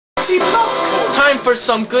Time for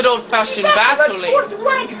some good old-fashioned battling.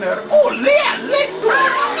 Wagner. Oh yeah, let's do it.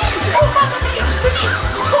 Oh mamma mia,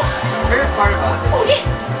 favorite part about it. Oh yeah.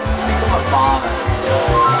 Become a bomb.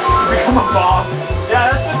 Become a bomb.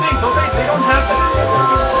 Yeah, that's the thing. They don't have that.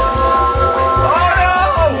 Oh no!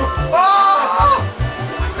 Oh!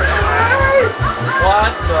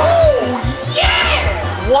 What the? Oh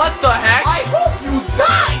yeah! What the heck? I hope you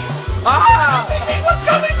die. Ah! What's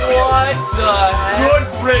coming to you? What the heck? Good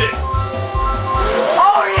riddance.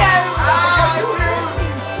 Oh yeah!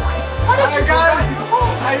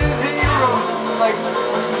 I didn't hit you. Like,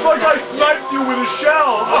 it's like I sniped you with a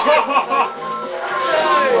shell.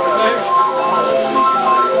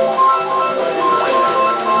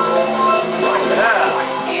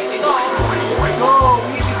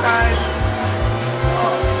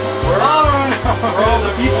 We're all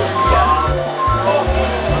the people.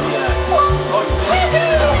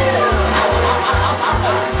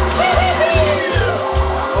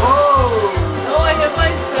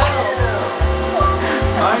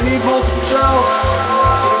 I need multiple shells.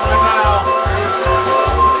 Right now.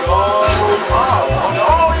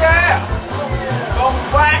 Oh yeah! Come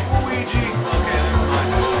back, Luigi. Okay, never mind.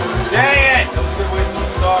 Dang it! That was a good waste of the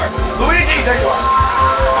star. Luigi, there you are.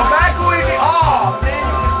 Come back, Luigi. Oh man,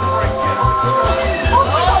 you missed the break.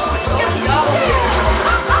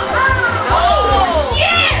 Oh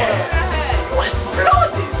yeah!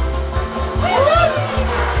 Exploded.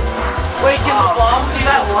 Wait, can the bomb do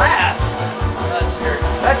that last?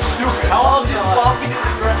 That's stupid. How long does the bomb do the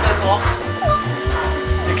drift? That's awesome.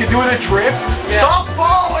 You can do it a drift? Yeah. Stop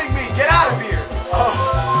following me! Get out of here!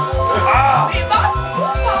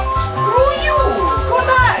 Screw you! Good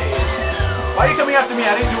night! Why are you coming after me?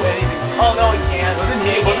 I didn't do anything to you. Oh no, he can't. Wasn't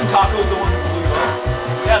Tacos the one who blew up?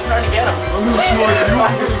 Yeah, I'm trying to get him. I'm gonna snort you.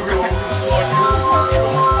 I'm gonna snort you.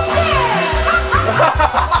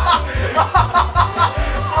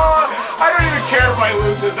 I don't even care if I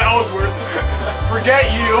lose it. That was worth it. Forget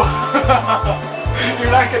you.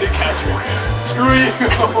 You're not gonna catch me. Screw you.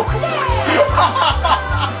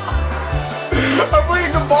 I'm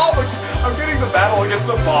winning the ball. I'm getting the battle against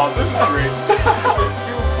the bomb. This is great.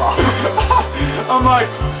 I'm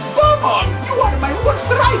like, Bomb, you are my worst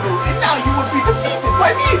rival, and now you will be defeated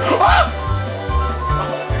by me.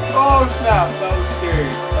 Oh snap! That was scary.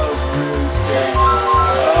 That was really scary.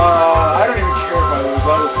 I don't even care if I lose.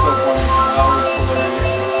 That was so funny. That was hilarious.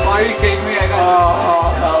 Why are you kidding me? I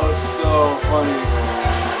got that was so funny.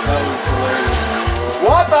 That was hilarious.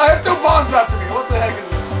 What? I have two bombs after me. What the heck is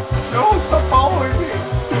this? No, stop following me.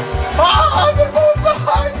 Oh, they're both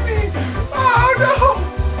behind me. Oh no.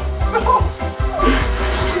 No.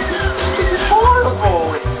 This is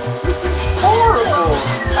horrible. This is horrible.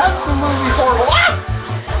 Absolutely horrible. Ah!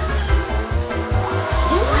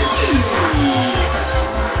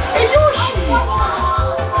 Hey Yoshi!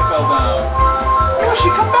 I fell down. Yoshi,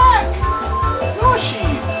 come back! Yoshi!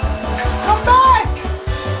 Come back!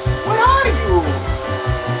 Where are you?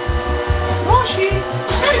 Yoshi!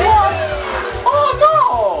 There you are! Oh no!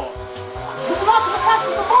 You blocked the path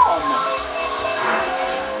with the bomb!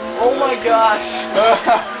 Oh my gosh!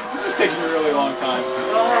 This is taking a really long time.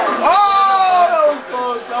 Oh! That was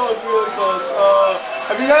close! That was really close.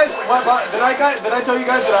 Have you guys? Did I tell you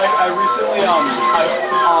guys that I recently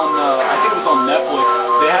I think it was on Netflix.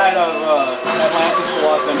 They had Atlantis: The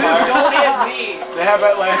Lost Empire. Don't hit me. They have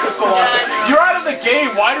Atlantis: The Lost Empire. You're out of the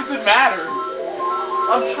game. Why does it matter?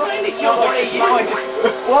 I'm trying to kill one of you.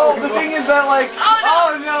 Well, the thing is that like.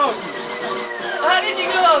 Oh no! How did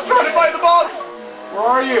you go? Trying to find the bombs. Where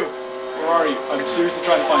are you? Where are you? I'm seriously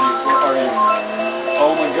trying to find you. Where are you?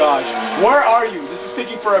 Oh my gosh. Where are you? This is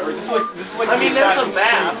taking forever. This is like the Assassin's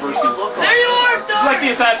Creed versus. There you are, This is like the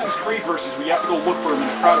Assassin's Creed versus where you have to go look for them in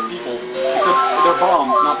a crowd of people. Except they're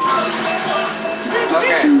bombs, not people.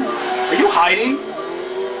 Okay. Are you hiding?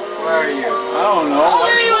 Where are you? I don't know. Oh,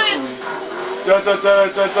 there you is.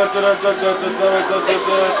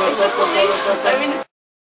 I mean.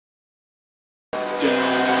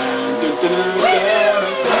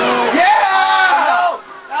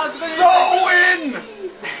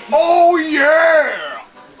 Oh yeah!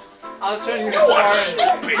 I'll show you. You are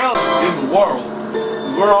stupid! In the world,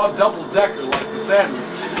 we're all double-decker like the sandwich.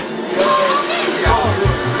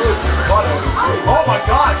 Oh my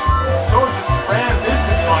gosh! So just rammed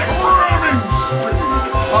into me like ramming speed.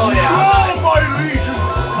 Oh yeah. Oh my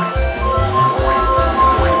legions!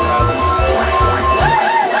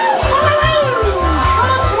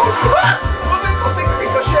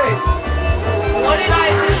 What did I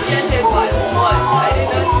just get hit by? What? I did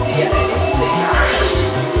not see it. I didn't see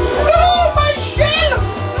it. No, my shell!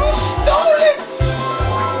 You stole it!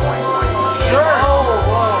 Sure. Oh,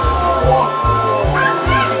 whoa.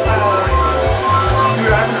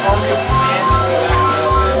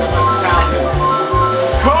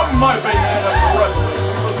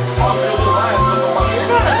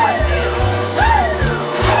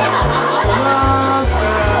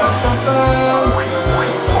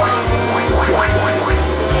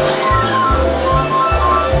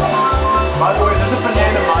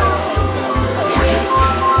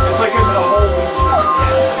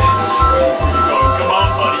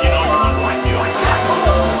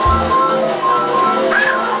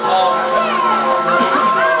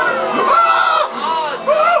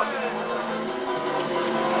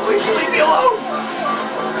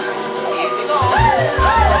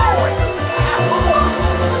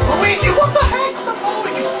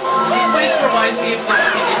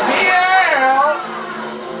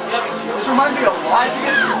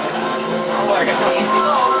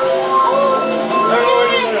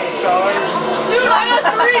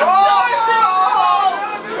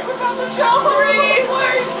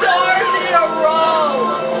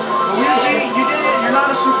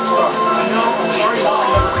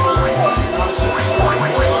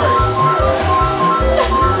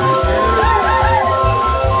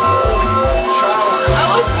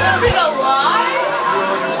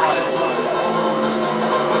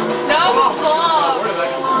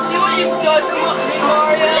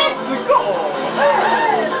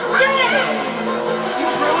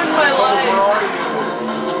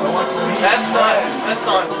 That's not.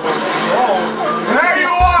 Oh, there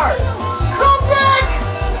you are! Come back!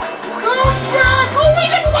 Come back! Oh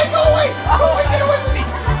wait, go away! Go away! Oh wait, get away from me!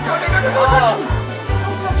 No, don't touch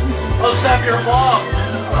me! Oh, snap your mom.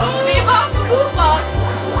 Oh, bebop, boobop.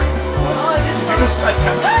 Oh, You just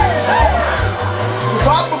attempt.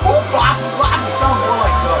 Bop, boop, bop, bop. It sounds more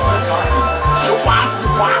like shoo-bop,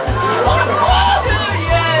 bop. dude,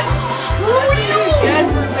 yes. Screw you! Yes,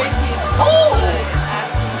 for making.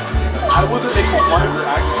 I wasn't making fun of your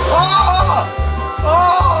acting. Oh!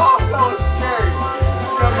 Oh! That was scary.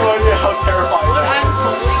 You have no idea how terrifying What, that I'm is.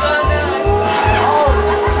 totally gonna.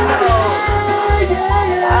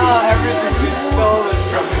 Everything gets stolen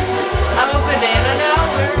from me. I'm a banana now.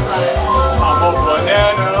 Where am I? I'm a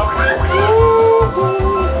banana.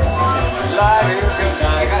 Like a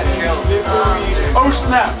nice and slippery. Oh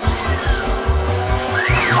snap!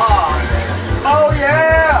 Oh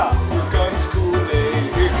yeah! Here comes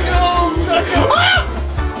Kool-Aid. Here comes Kool-Aid.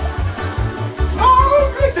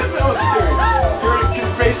 Oh goodness, that was scary.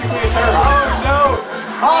 You're basically a terrorist. Oh no!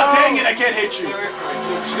 Oh dang it! I can't hit you.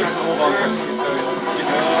 You're just gonna have to hold on to this.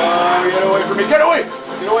 Get away from me! Get away!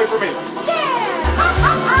 Get away from me!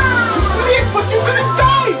 You sneak, but you're gonna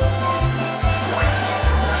die!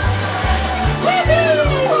 Dang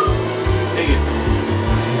it.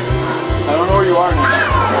 I don't know where you are now.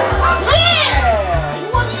 Yeah! You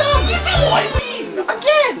want love? You know what I mean!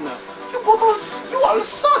 Again! You all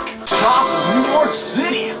suck! Top of New York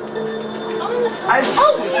City! I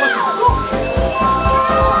always wanted to go here.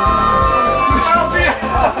 Help me!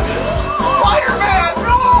 Spider-Man!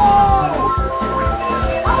 No!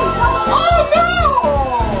 Oh no!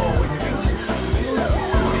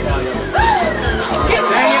 Get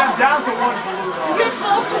Dang it, I'm down to one blue. Get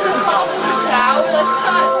full for the top of the tower. That's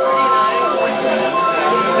not pretty nice.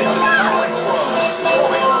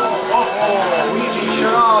 Oh, Luigi,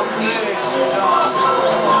 shut up! Please, shut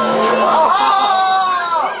up!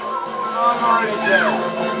 I'm already dead.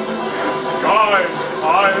 Guys,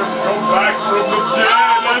 I have come back from the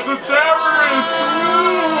dead as a terrorist!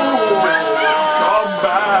 Come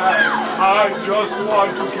back! I just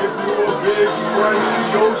want to give you a big friendly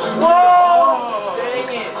Yoshi! Whoa!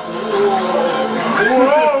 Dang it.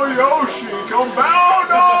 Whoa, Yoshi, come back! Oh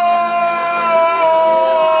no!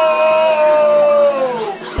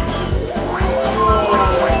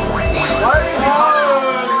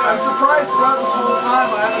 I'm surprised throughout this whole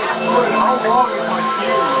time I haven't exploded. How long is my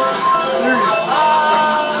fuse? Seriously.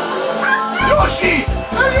 Yoshi!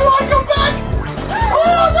 Anyone come back?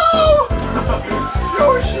 Oh no!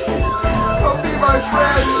 Yoshi! Come be my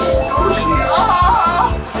friend! Yoshi!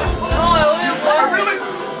 Ah! No, I only have one. I'm really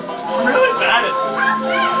bad at this.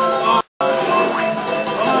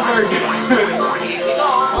 Oh, very good.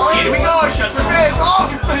 Here we go! Shut the face!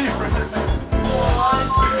 Oh, good for you, friend!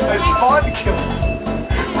 I spawned to kill him.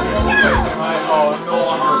 Oh, I'm no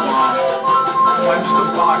longer a box. I'm just a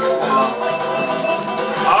box now.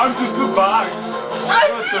 I'm just a box. I'm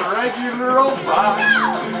just a regular old box.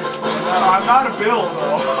 I'm not a bill,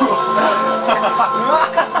 though.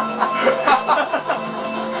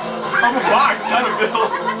 I'm a box, not a bill. I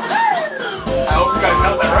hope you guys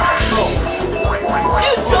got that right.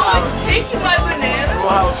 Dude, someone's taking my banana.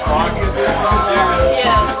 Schoolhouse Rock is it?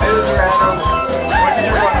 Yeah. I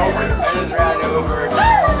just ran over. What did you run over? I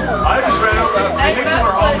just ran over. I just ran over a I Phoenix got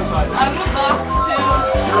or one. homicide. I'm a box too.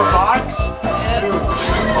 You're a box? Yeah. Dude,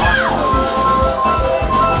 she's box studies.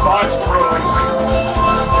 Box bros.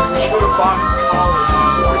 You should go to box college and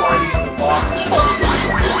just party in the boxes.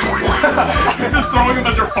 You're just throwing them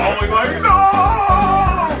as you're falling like, no!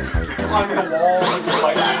 Climbing the wall and just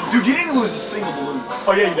like, dude, you didn't lose a single balloon.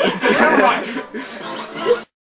 Oh yeah, you did. Never mind.